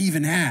never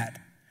even had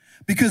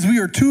because we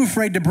are too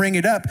afraid to bring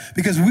it up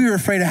because we were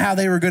afraid of how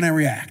they were going to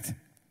react.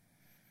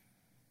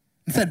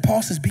 Instead,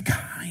 Paul says, be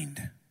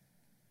kind.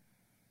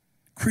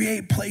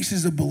 Create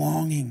places of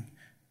belonging.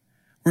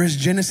 Whereas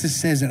Genesis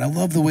says it. I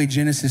love the way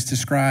Genesis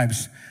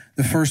describes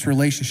the first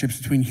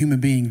relationships between human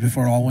beings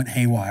before it all went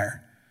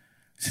haywire.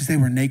 It says they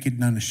were naked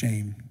and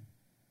unashamed.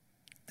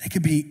 They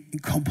could be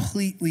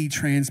completely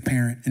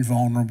transparent and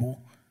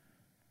vulnerable.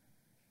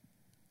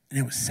 And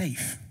it was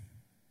safe.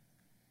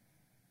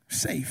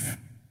 Safe.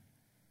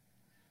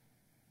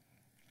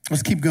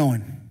 Let's keep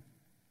going.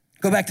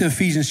 Go back to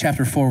Ephesians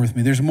chapter 4 with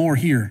me. There's more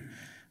here,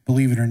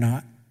 believe it or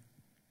not.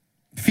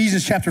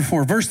 Ephesians chapter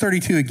 4, verse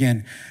 32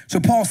 again. So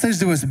Paul says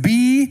to us,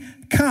 be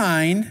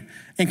kind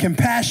and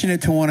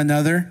compassionate to one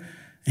another.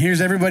 And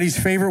here's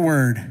everybody's favorite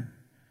word.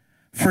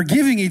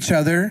 Forgiving each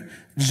other,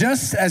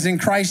 just as in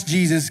Christ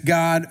Jesus,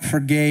 God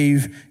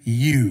forgave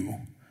you.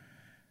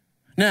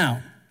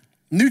 Now,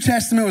 New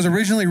Testament was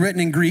originally written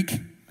in Greek.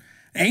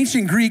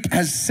 Ancient Greek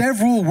has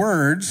several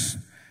words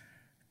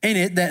in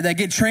it that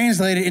get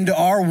translated into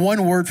our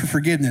one word for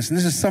forgiveness. And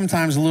this is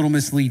sometimes a little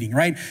misleading,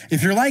 right?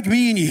 If you're like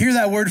me and you hear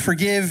that word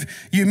forgive,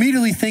 you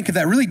immediately think of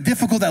that really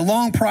difficult, that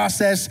long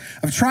process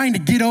of trying to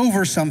get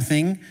over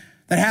something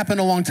that happened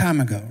a long time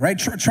ago, right?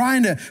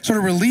 Trying to sort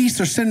of release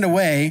or send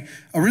away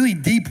a really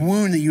deep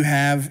wound that you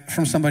have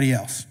from somebody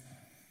else.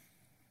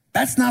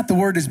 That's not the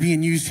word that's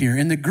being used here.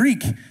 In the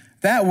Greek,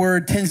 that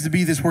word tends to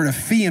be this word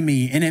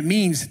aphiemi, and it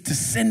means to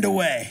send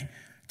away,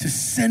 to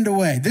send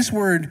away. This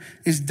word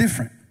is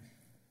different.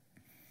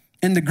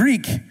 In the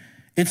Greek,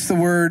 it's the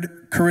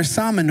word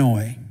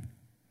charisamenoi,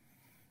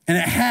 and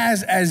it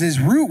has as its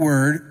root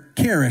word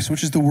charis,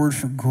 which is the word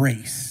for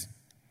grace.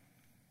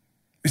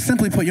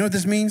 Simply put, you know what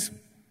this means?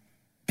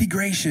 Be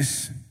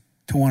gracious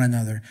to one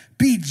another.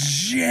 Be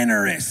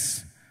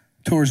generous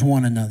towards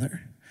one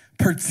another,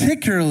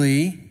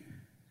 particularly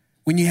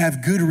when you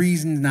have good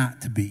reason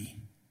not to be.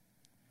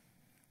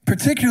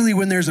 Particularly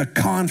when there's a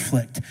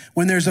conflict,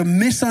 when there's a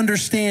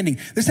misunderstanding.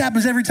 This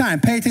happens every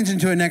time. Pay attention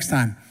to it next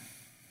time.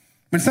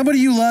 When somebody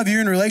you love,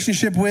 you're in a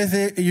relationship with,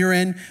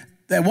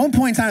 at one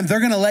point in time, they're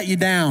going to let you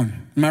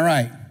down. Am I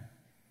right?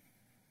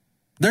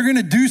 They're going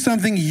to do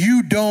something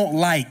you don't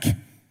like.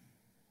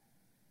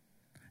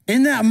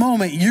 In that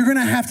moment, you're going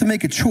to have to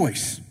make a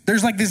choice.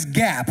 There's like this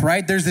gap,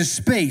 right? There's this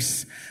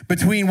space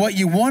between what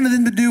you wanted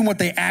them to do and what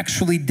they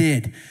actually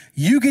did.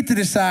 You get to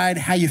decide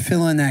how you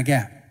fill in that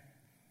gap.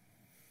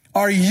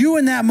 Are you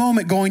in that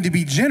moment going to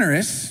be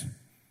generous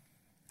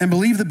and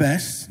believe the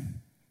best?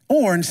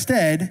 Or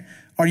instead,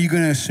 are you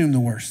going to assume the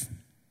worst?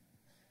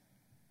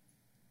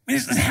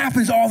 This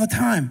happens all the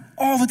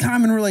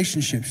time in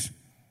relationships.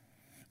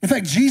 In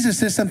fact, Jesus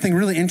says something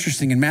really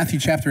interesting in Matthew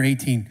chapter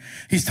 18.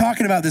 He's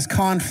talking about this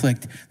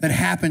conflict that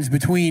happens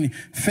between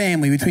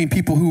family, between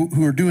people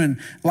who are doing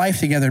life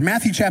together.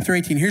 Matthew chapter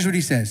 18, here's what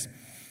he says.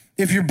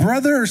 If your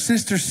brother or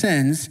sister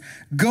sins,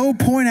 go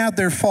point out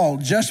their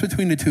fault just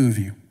between the two of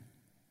you.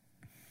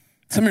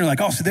 Some of you are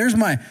like, oh, so there's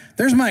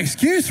my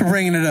excuse for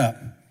bringing it up.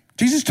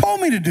 Jesus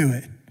told me to do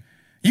it.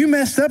 You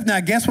messed up,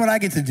 now guess what I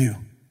get to do?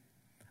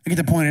 I get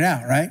to point it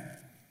out, right?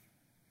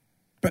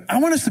 But I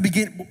want us to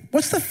begin.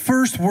 What's the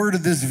first word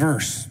of this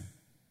verse?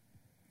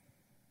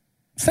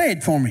 Say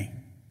it for me.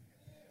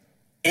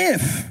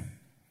 If.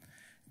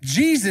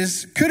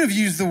 Jesus could have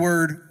used the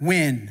word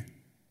when,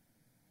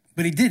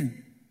 but he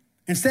didn't.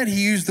 Instead,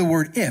 he used the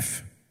word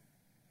if.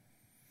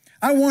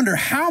 I wonder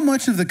how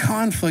much of the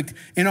conflict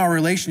in our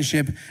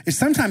relationship is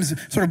sometimes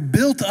sort of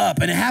built up,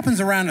 and it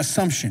happens around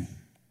assumption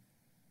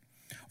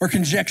or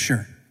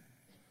conjecture,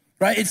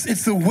 right?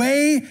 It's the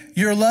way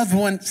your loved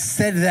one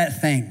said that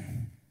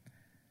thing.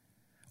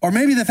 Or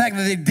maybe the fact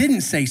that they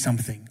didn't say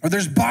something, or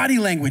there's body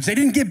language. They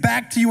didn't get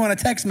back to you on a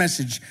text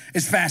message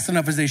as fast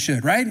enough as they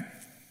should, right?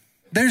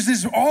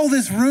 There's all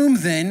this room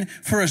then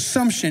for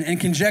assumption and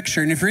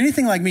conjecture. And if you're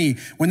anything like me,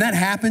 when that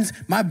happens,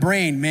 my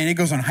brain, man, it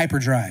goes on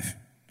hyperdrive.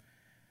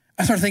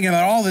 I start thinking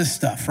about all this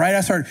stuff, right?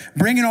 I start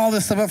bringing all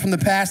this stuff up from the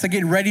past. I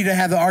get ready to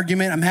have the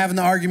argument. I'm having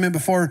the argument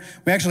before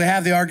we actually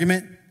have the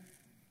argument.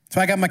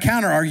 So I got my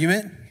counter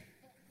argument. And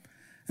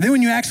then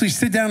when you actually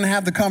sit down and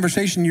have the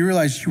conversation, you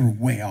realize you were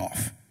way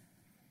off.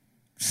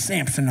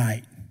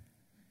 Samsonite.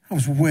 I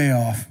was way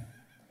off.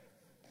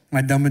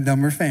 My Dumb and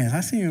Dumber fans.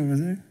 I see you over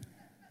there.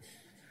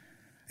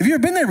 Have you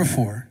ever been there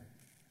before?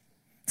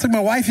 It's like my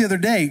wife the other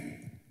day.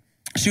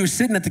 She was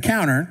sitting at the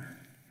counter,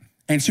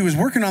 and she was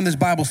working on this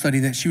Bible study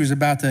that she was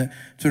about to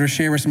sort of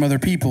share with some other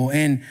people.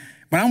 And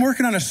when I'm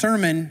working on a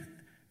sermon,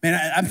 man,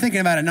 I'm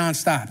thinking about it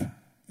nonstop.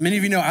 Many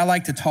of you know I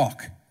like to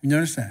talk. You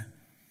notice that?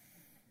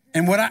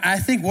 And I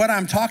think what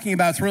I'm talking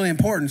about is really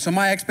important. So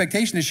my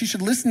expectation is she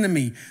should listen to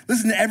me,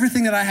 listen to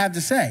everything that I have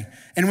to say.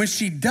 And when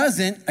she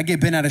doesn't, I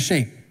get bent out of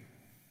shape.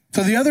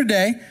 So the other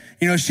day,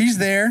 she's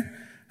there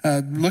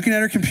looking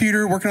at her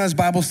computer, working on this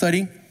Bible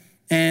study.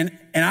 And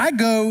I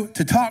go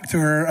to talk to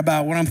her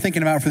about what I'm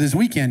thinking about for this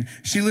weekend.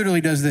 She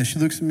literally does this. She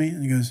looks at me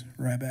and goes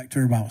right back to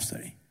her Bible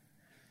study.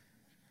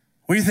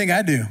 What do you think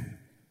I do?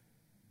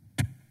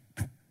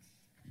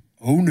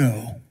 Oh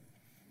no.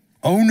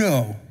 Oh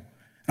no.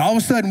 And all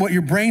of a sudden,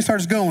 your brain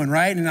starts going,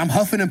 right? And I'm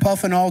huffing and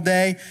puffing all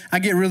day. I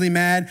get really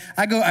mad.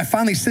 I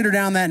finally sit her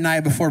down that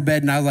night before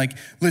bed, and I was like,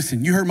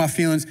 listen, you hurt my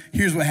feelings.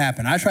 Here's what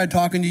happened. I tried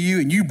talking to you,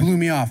 and you blew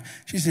me off.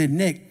 She said,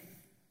 Nick,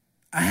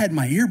 I had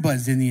my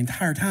earbuds in the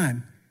entire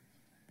time.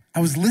 I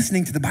was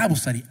listening to the Bible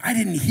study. I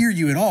didn't hear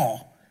you at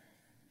all.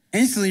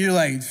 Instantly, you're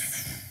like,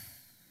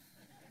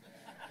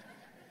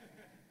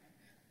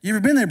 you ever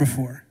been there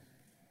before?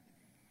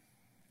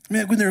 I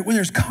mean, when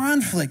there's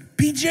conflict,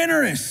 be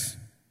generous.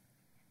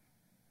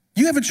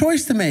 You have a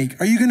choice to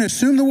make. Are you going to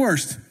assume the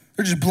worst?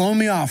 They're just blowing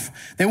me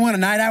off. They want a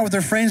night out with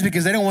their friends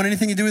because they don't want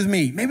anything to do with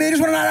me. Maybe they just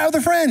want a night out with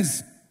their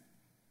friends.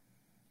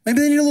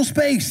 Maybe they need a little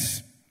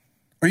space.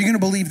 Or are you going to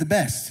believe the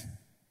best?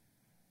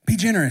 Be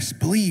generous.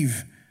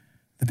 Believe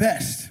the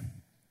best.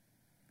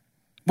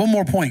 One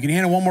more point. Can you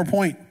handle one more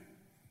point?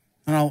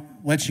 And I'll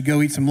let you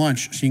go eat some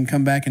lunch so you can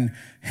come back and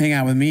hang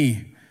out with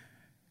me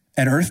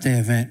at Earth Day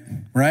event,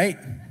 right?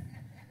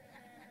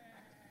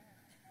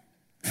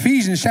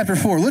 Ephesians chapter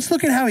 4. Let's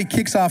look at how he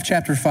kicks off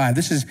chapter 5.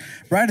 This is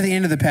right at the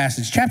end of the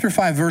passage. Chapter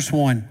 5, verse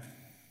 1.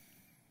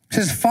 It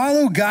says,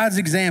 follow God's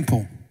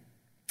example,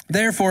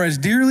 therefore, as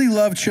dearly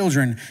loved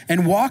children,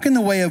 and walk in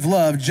the way of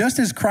love, just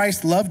as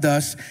Christ loved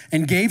us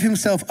and gave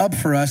himself up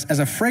for us as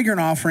a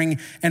fragrant offering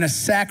and a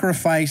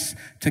sacrifice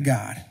to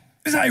God.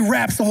 This is how he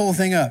wraps the whole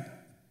thing up.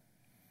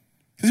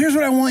 Because here's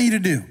what I want you to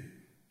do.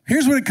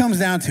 Here's what it comes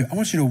down to. I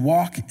want you to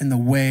walk in the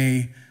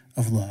way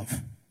of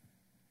love.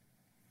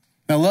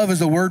 Now, love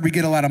is a word we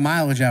get a lot of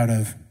mileage out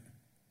of.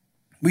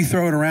 We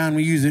throw it around.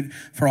 We use it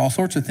for all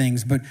sorts of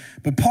things. But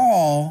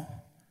Paul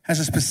has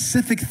a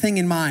specific thing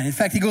in mind. In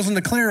fact, he goes on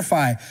to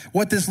clarify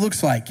what this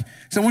looks like.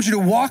 So I want you to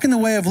walk in the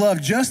way of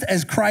love just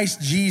as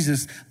Christ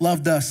Jesus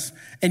loved us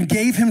and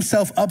gave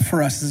himself up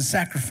for us as a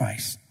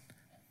sacrifice.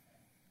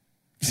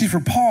 You see,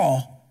 for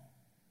Paul,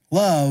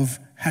 love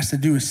has to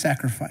do with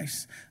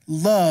sacrifice.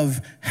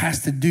 Love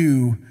has to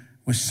do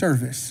with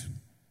service.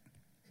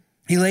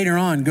 He later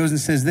on goes and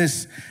says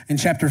this in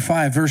chapter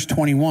 5, verse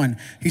 21.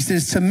 He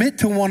says, submit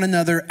to one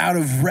another out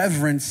of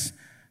reverence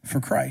for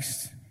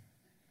Christ.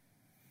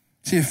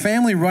 See, a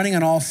family running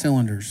on all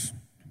cylinders,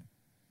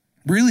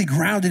 really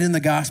grounded in the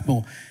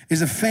gospel,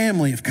 is a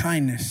family of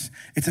kindness.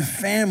 It's a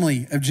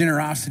family of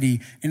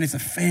generosity, and it's a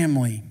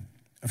family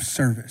of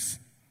service.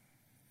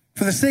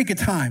 For the sake of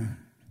time,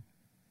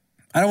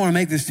 I don't want to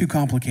make this too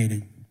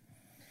complicated.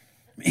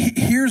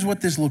 Here's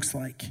what this looks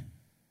like.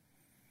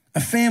 A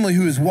family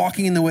who is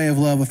walking in the way of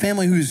love, a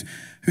family who's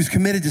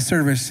committed to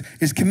service,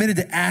 is committed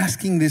to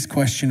asking this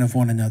question of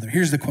one another.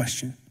 Here's the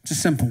question. It's a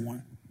simple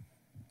one.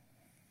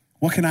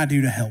 What can I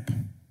do to help?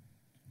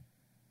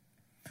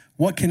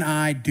 What can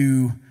I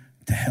do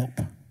to help?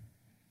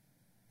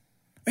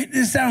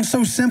 This sounds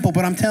so simple,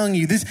 but I'm telling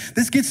you, this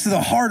gets to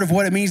the heart of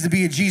what it means to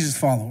be a Jesus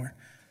follower.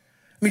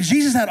 I mean,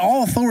 Jesus had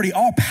all authority,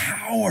 all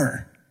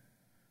power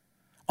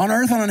on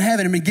earth and on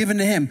heaven had been given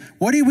to him.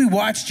 What do we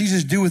watch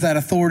Jesus do with that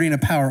authority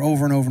and power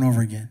over and over and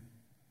over again?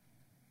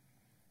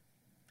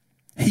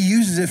 He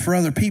uses it for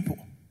other people.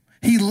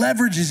 He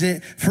leverages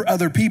it for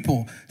other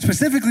people,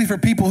 specifically for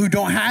people who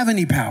don't have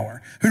any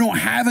power, who don't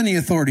have any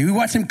authority. We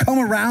watch him come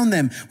around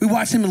them. We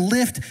watch him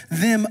lift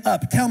them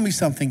up. Tell me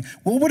something.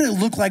 What would it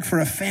look like for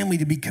a family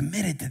to be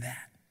committed to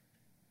that?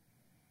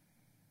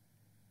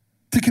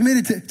 To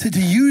committed to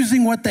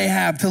using what they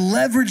have, to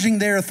leveraging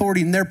their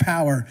authority and their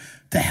power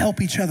to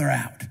help each other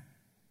out.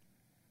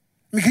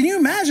 I mean, can you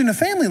imagine a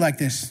family like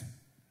this?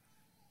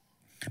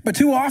 But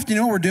too often, you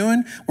know what we're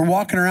doing? We're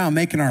walking around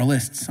making our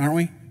lists, aren't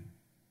we?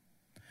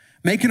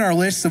 Making our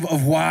lists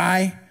of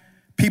why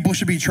people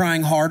should be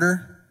trying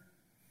harder,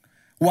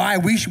 why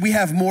we should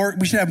have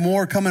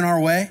more coming our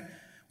way.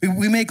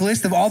 We make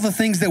lists of all the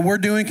things that we're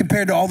doing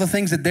compared to all the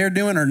things that they're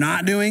doing or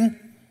not doing.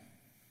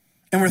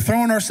 And we're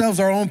throwing ourselves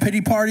our own pity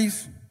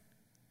parties.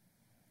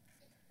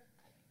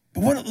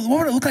 But what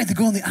would it look like to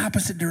go in the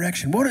opposite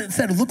direction? What would it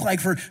instead look like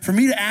for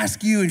me to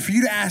ask you and for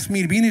you to ask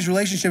me to be in these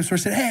relationships where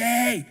I said,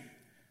 hey,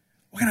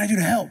 what can I do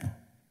to help?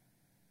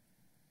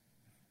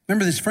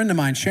 Remember this friend of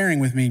mine sharing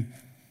with me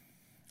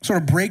sort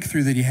of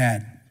breakthrough that he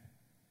had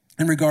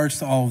in regards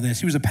to all of this.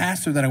 He was a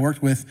pastor that I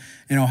worked with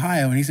in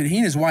Ohio, and he said he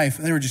and his wife,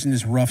 they were just in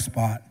this rough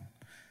spot.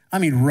 I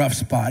mean, rough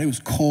spot. It was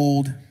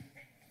cold.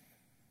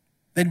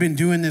 They'd been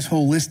doing this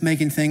whole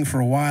list-making thing for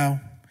a while.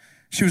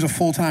 She was a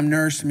full-time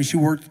nurse. I mean, she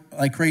worked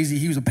like crazy.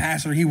 He was a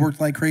pastor. He worked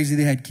like crazy.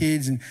 They had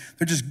kids, and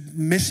they're just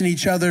missing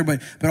each other,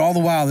 but all the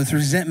while, this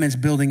resentment's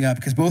building up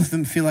because both of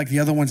them feel like the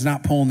other one's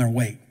not pulling their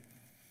weight.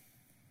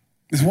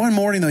 This one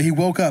morning, though, he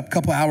woke up a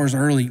couple hours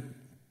early,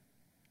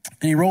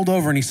 and he rolled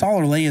over, and he saw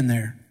her laying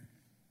there.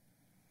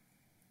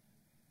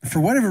 For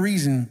whatever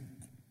reason,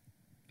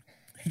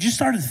 he just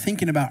started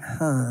thinking about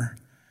her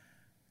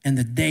and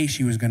the day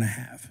she was going to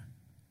have.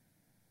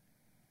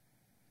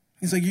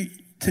 He's like,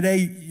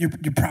 today you're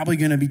probably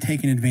going to be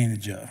taken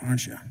advantage of,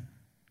 aren't you?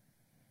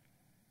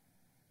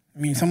 I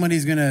mean,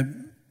 somebody's going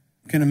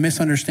to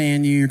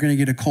misunderstand you. You're going to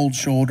get a cold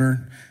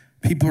shoulder.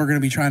 People are going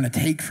to be trying to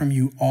take from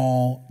you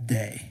all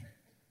day.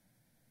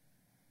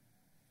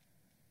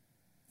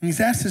 And he's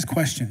asked this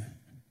question.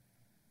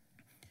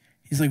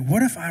 He's like,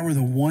 what if I were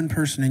the one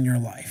person in your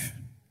life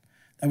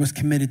that was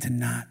committed to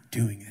not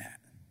doing that?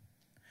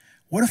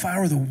 What if I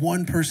were the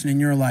one person in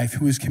your life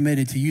who is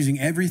committed to using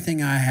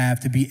everything I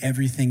have to be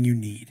everything you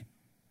need?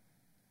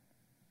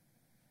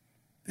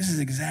 This is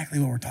exactly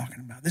what we're talking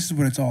about. This is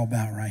what it's all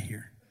about right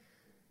here.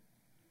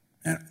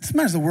 Now,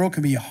 sometimes the world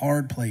can be a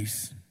hard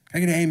place.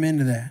 Can I get an amen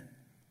to that?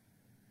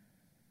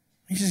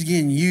 You're just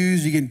getting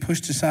used, you're getting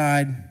pushed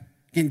aside,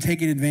 getting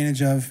taken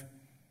advantage of.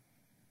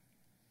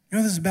 You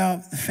know what this is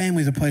about? The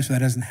family's a place where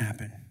that doesn't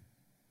happen.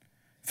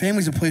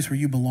 Family's a place where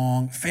you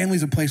belong.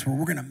 Family's a place where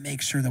we're going to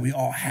make sure that we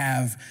all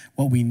have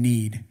what we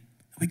need.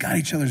 We got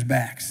each other's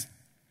backs.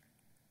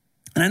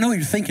 And I know what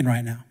you're thinking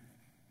right now.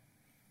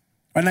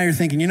 Right now you're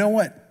thinking, you know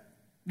what?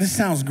 This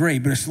sounds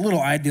great, but it's a little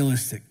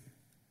idealistic,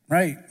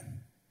 right?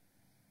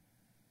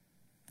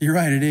 You're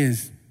right, it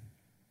is.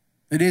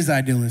 It is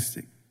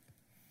idealistic.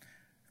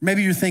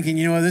 Maybe you're thinking,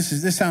 you know what,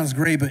 this sounds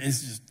great, but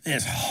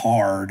it's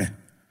hard.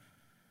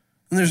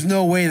 And there's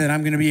no way that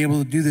I'm going to be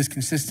able to do this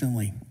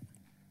consistently.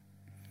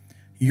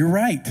 You're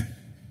right.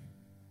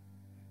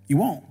 You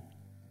won't.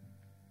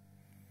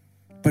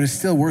 But it's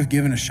still worth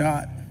giving a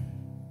shot.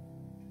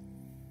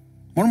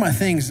 One of my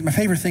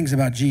favorite things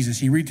about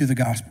Jesus, you read through the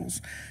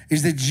Gospels,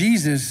 is that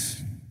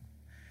Jesus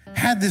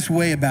had this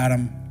way about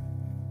him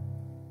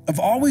of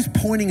always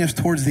pointing us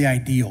towards the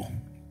ideal.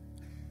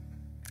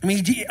 I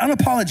mean,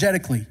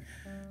 unapologetically,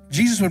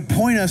 Jesus would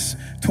point us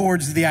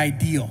towards the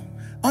ideal.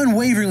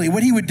 Unwaveringly,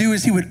 what he would do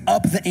is he would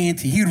up the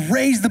ante. He would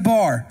raise the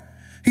bar.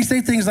 He'd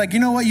say things like, you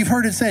know what, you've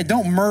heard it said,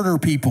 don't murder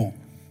people.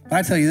 But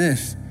I tell you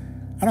this,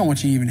 I don't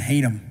want you to even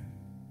hate them.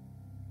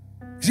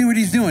 See what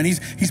he's doing?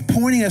 He's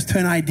pointing us to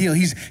an ideal.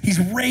 He's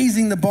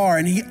raising the bar,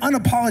 and he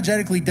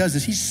unapologetically does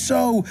this. He's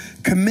so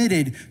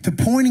committed to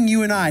pointing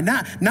you and I,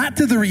 not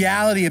to the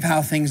reality of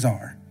how things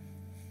are,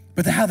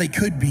 but to how they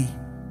could be.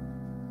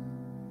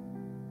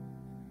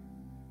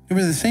 But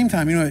at the same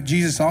time, you know what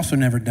Jesus also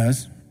never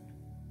does?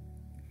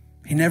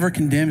 He never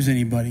condemns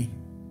anybody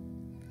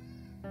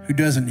who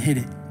doesn't hit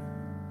it.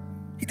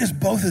 He does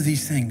both of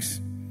these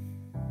things.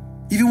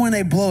 Even when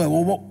they blow it,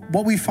 well,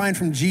 what we find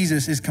from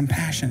Jesus is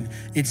compassion,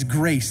 it's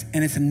grace,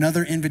 and it's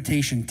another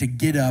invitation to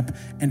get up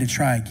and to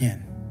try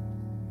again.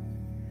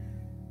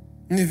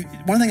 And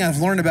one thing I've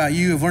learned about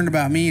you, I've learned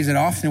about me, is that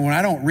often when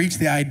I don't reach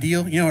the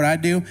ideal, you know what I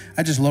do?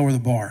 I just lower the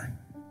bar.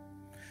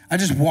 I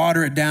just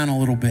water it down a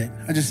little bit.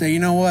 I just say, you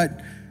know what?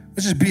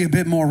 Let's just be a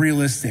bit more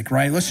realistic,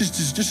 right? Let's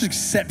just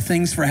accept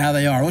things for how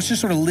they are. Let's just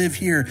sort of live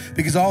here,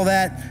 because all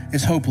that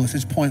is hopeless.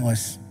 It's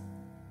pointless.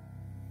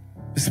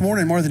 This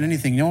morning, more than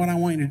anything, you know what I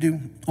want you to do?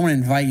 I want to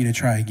invite you to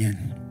try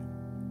again.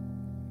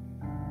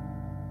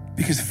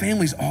 Because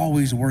family's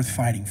always worth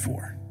fighting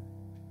for.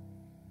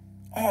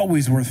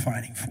 Always worth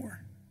fighting for.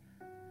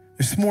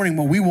 This morning,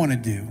 what we want to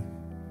do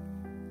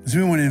is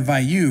we want to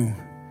invite you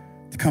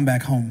to come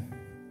back home.